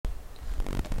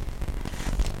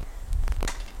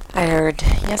I heard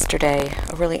yesterday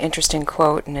a really interesting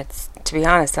quote, and to be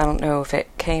honest, I don't know if it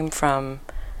came from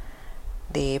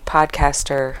the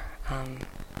podcaster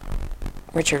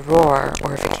Richard Rohr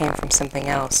or if it came from something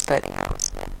else, but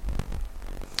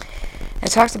it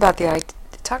talked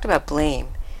about blame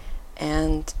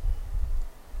and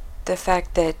the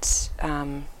fact that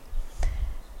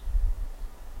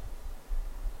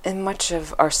in much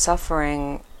of our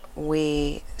suffering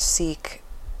we seek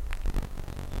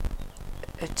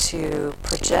to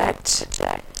project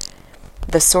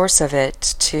the source of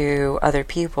it to other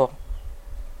people.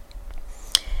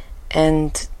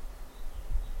 And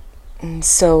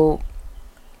so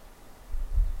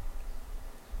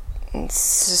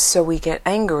we get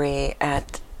angry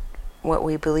at what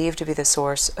we believe to be the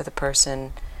source of the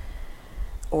person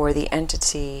or the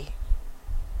entity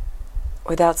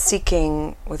without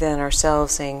seeking within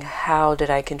ourselves, saying, how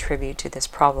did I contribute to this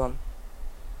problem?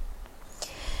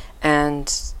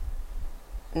 And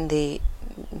the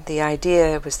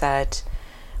idea was that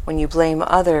when you blame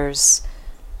others,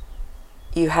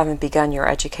 you haven't begun your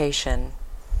education.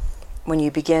 When you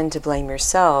begin to blame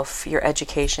yourself, your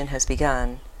education has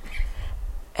begun.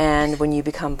 And when you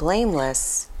become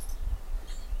blameless,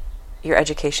 your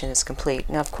education is complete.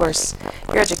 Now, of course,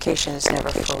 your education is never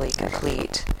fully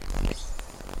complete,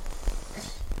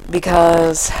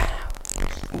 because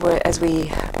as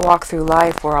we walk through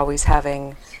life, we're always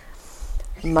having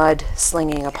mud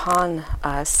slinging upon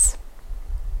us,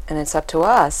 and it's up to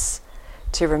us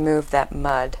to remove that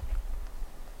mud.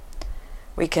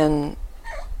 We can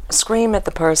scream at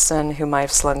the person who might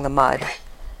have slung the mud,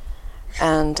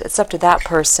 and it's up to that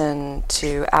person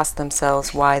to ask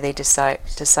themselves why they decide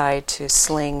to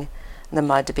sling the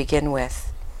mud to begin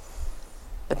with.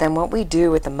 But then what we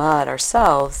do with the mud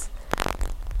ourselves,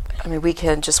 we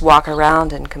can just walk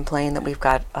around and complain that we've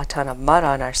got a ton of mud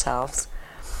on ourselves,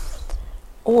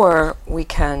 or we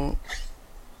can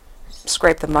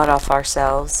scrape the mud off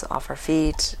ourselves, off our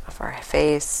feet, off our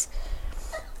face,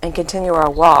 and continue our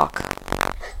walk.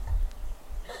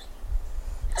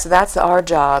 So that's our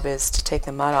job, is to take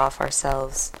the mud off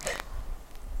ourselves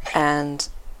and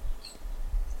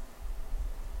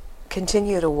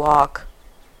continue to walk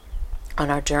on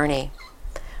our journey.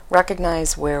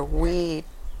 Recognize where we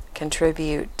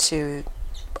contribute to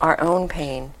our own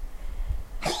pain,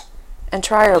 and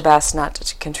try our best not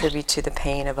to contribute to the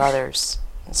pain of others.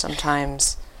 And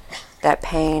sometimes that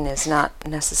pain is not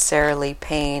necessarily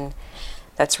pain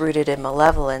that's rooted in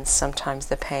malevolence. Sometimes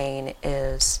the pain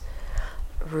is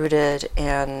rooted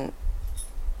in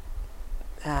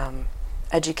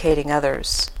educating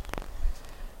others,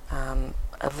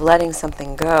 of letting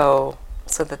something go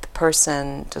so that the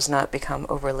person does not become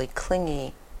overly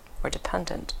clingy or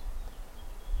dependent.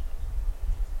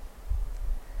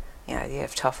 The idea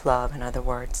of tough love, in other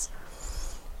words.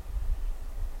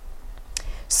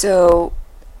 So,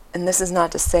 and this is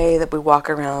not to say that we walk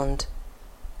around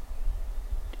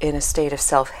in a state of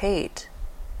self-hate,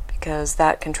 because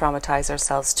that can traumatize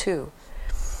ourselves too.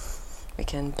 We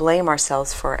can blame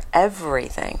ourselves for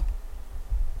everything,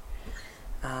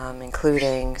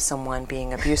 including someone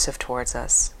being abusive towards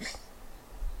us.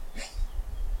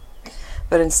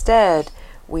 But instead,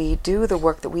 we do the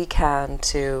work that we can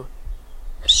to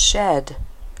shed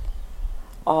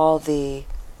all the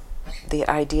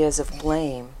ideas of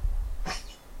blame,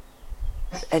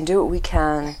 and do what we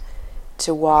can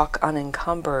to walk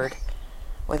unencumbered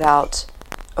without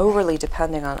overly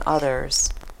depending on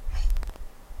others,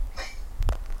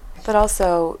 but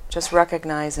also just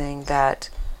recognizing that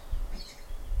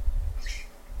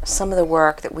some of the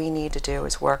work that we need to do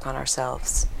is work on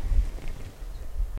ourselves.